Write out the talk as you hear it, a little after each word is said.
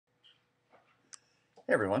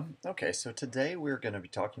Hey everyone. Okay, so today we're going to be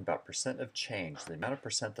talking about percent of change, the amount of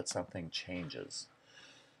percent that something changes.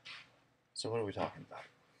 So what are we talking about?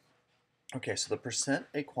 Okay, so the percent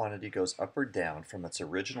a quantity goes up or down from its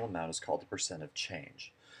original amount is called the percent of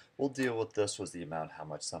change. We'll deal with this was the amount how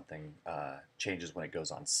much something changes when it goes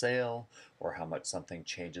on sale, or how much something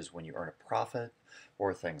changes when you earn a profit,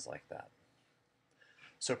 or things like that.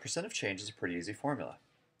 So percent of change is a pretty easy formula.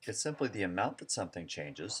 It's simply the amount that something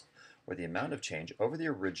changes, or the amount of change over the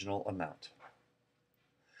original amount.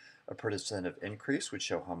 A percent of increase would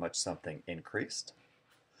show how much something increased,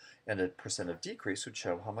 and a percent of decrease would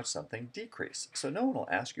show how much something decreased. So no one will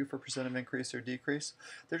ask you for percent of increase or decrease.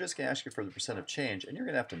 They're just going to ask you for the percent of change, and you're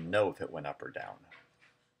going to have to know if it went up or down.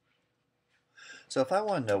 So if I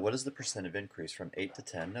want to know what is the percent of increase from 8 to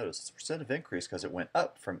 10, notice it's a percent of increase because it went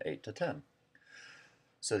up from 8 to 10.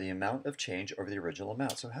 So the amount of change over the original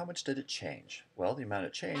amount. So how much did it change? Well, the amount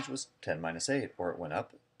it changed was 10 minus 8, or it went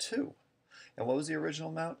up 2. And what was the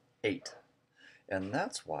original amount? 8. And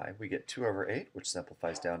that's why we get 2 over 8, which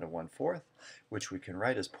simplifies down to 1/4, which we can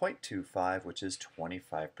write as 0.25, which is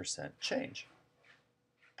 25% change.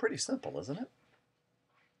 Pretty simple, isn't it?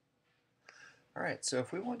 All right, so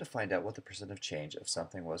if we wanted to find out what the percent of change of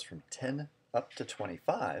something was from 10 up to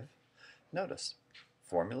 25, notice,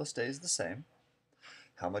 formula stays the same.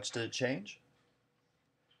 How much did it change?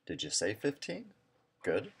 Did you say 15?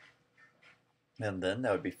 Good. And then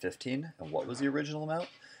that would be 15, and what was the original amount?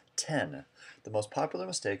 10. The most popular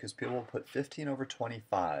mistake is people will put 15 over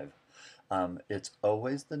 25. It's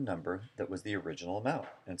always the number that was the original amount.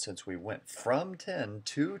 And since we went from 10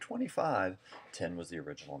 to 25, 10 was the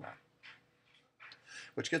original amount,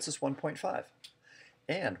 which gets us 1.5.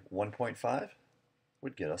 And 1.5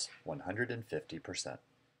 would get us 150%.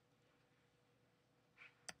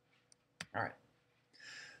 All right.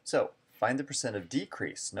 So find the percent of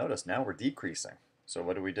decrease. Notice now we're decreasing. So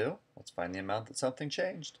what do? Let's find the amount that something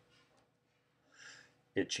changed.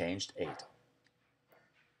 It changed 8,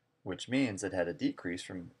 which means it had a decrease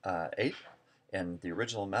from 8, and the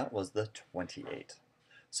original amount was the 28.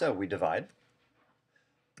 So we divide.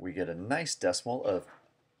 We get a nice decimal of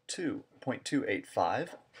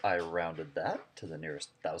 2.285. I rounded that to the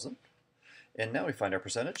nearest thousand. And now we find our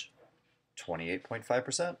percentage,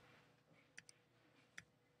 28.5%.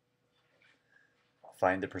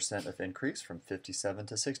 Find the percent of increase from 57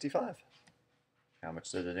 to 65. How much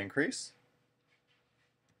did it increase?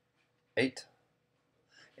 8.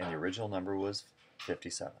 And the original number was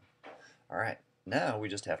 57. All right, now we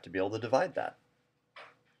just have to be able to divide that.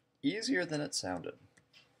 Easier than it sounded.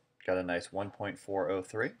 Got a nice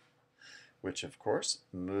 1.403, which of course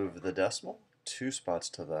move the decimal 2 spots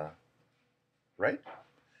to the right,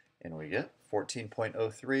 and we get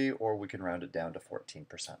 14.03, or we can round it down to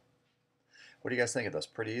 14%. What do you guys think of this?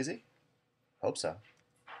 Pretty easy? Hope so.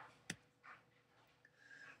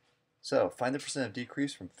 So find the percent of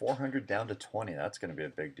decrease from 400 down to 20. That's going to be a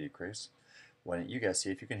big decrease. Why don't you guys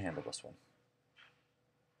see if you can handle this one?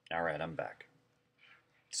 All right, I'm back.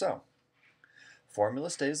 So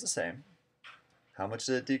formula stays the same. How much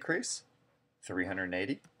did it decrease?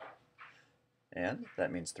 380. And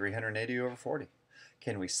that means 380 over 40.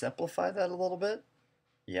 Can we simplify that a little bit?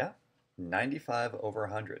 Yeah, 95 over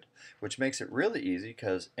 100, which makes it really easy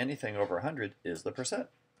because anything over 100 is the percent.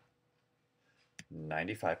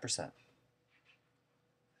 95%.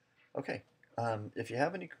 Okay, if you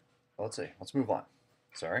have any, let's move on.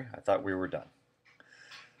 Sorry, I thought we were done.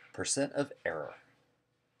 Percent of error.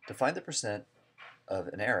 To find the percent of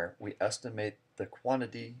an error, we estimate the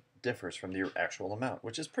quantity differs from the actual amount,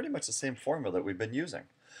 which is pretty much the same formula that we've been using.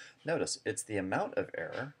 Notice, it's the amount of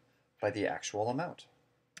error by the actual amount.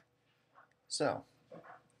 So,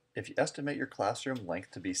 if you estimate your classroom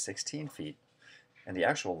length to be 16 feet, and the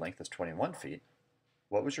actual length is 21 feet,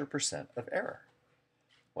 what was your percent of error?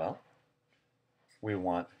 Well, we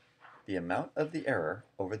want the amount of the error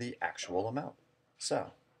over the actual amount.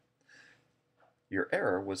 So, your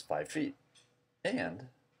error was 5 feet, and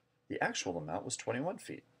the actual amount was 21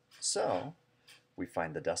 feet. So, we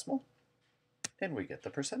find the decimal, and we get the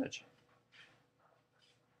percentage.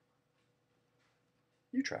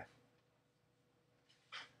 You try.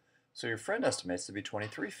 So your friend estimates to be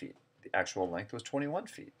 23 feet. The actual length was 21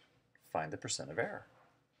 feet. Find the percent of error.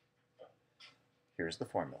 Here's the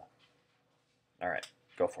formula. All right,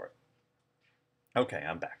 go for it. Okay,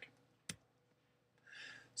 I'm back.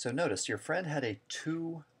 So notice your friend had a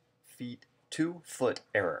 2-foot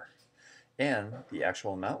error, and the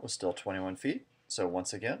actual amount was still 21 feet. So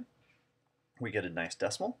once again, we get a nice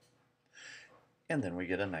decimal, and then we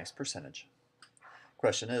get a nice percentage.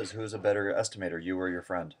 Question is, who's a better estimator, you or your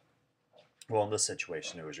friend? Well, in this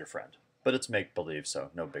situation, it was your friend. but it's make-believe, so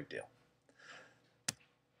no big deal.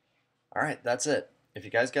 All right, that's it. If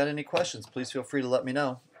you guys got any questions, please feel free to let me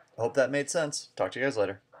know. I hope that made sense. Talk to you guys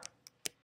later.